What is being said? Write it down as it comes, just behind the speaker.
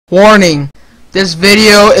Warning, this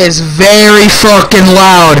video is very fucking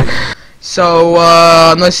loud. So,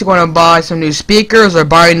 unless you want to buy some new speakers or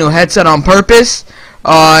buy a new headset on purpose,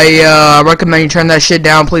 I recommend you turn that shit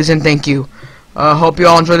down, please and thank you. Hope you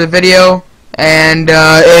all enjoy the video, and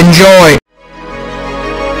enjoy.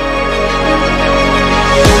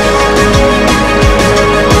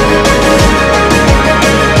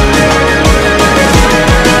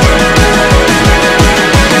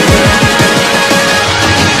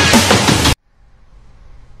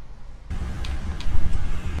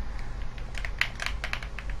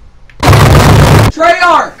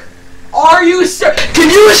 Treyarch, are you can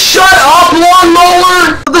you shut up,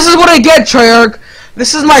 lawnmower? This is what I get, Treyarch.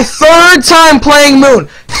 This is my third time playing Moon.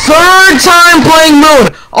 Third time playing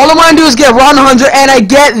Moon. All I want to do is get round 100, and I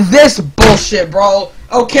get this bullshit, bro.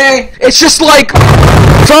 Okay? It's just like,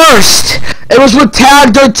 first, it was with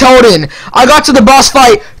Tad Toten. I got to the boss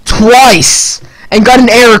fight twice, and got an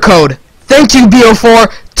error code. Thank you,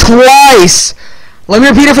 BO4. Twice. Let me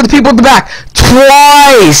repeat it for the people in the back.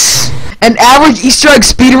 Twice. An average Easter egg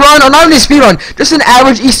speed run, or not even a speed run, just an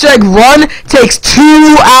average Easter egg run takes 2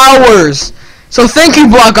 hours. So thank you,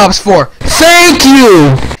 Black Ops 4. Thank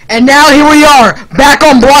you. And now here we are, back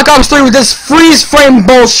on Black Ops 3 with this freeze frame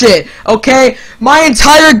bullshit. Okay, my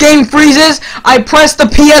entire game freezes. I press the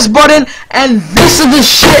PS button, and this is the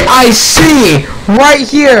shit I see right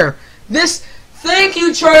here. This. Thank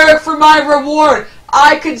you, Treyarch, for my reward.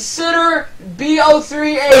 I consider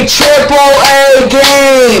BO3 a AAA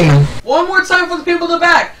game. One more time for the people in the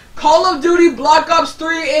back. Call of Duty Black Ops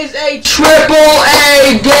 3 is a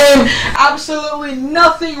AAA game. Absolutely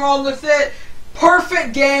nothing wrong with it.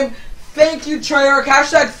 Perfect game. Thank you, Treyarch.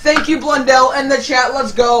 Hashtag thank you, Blundell, in the chat.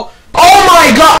 Let's go. Oh my god.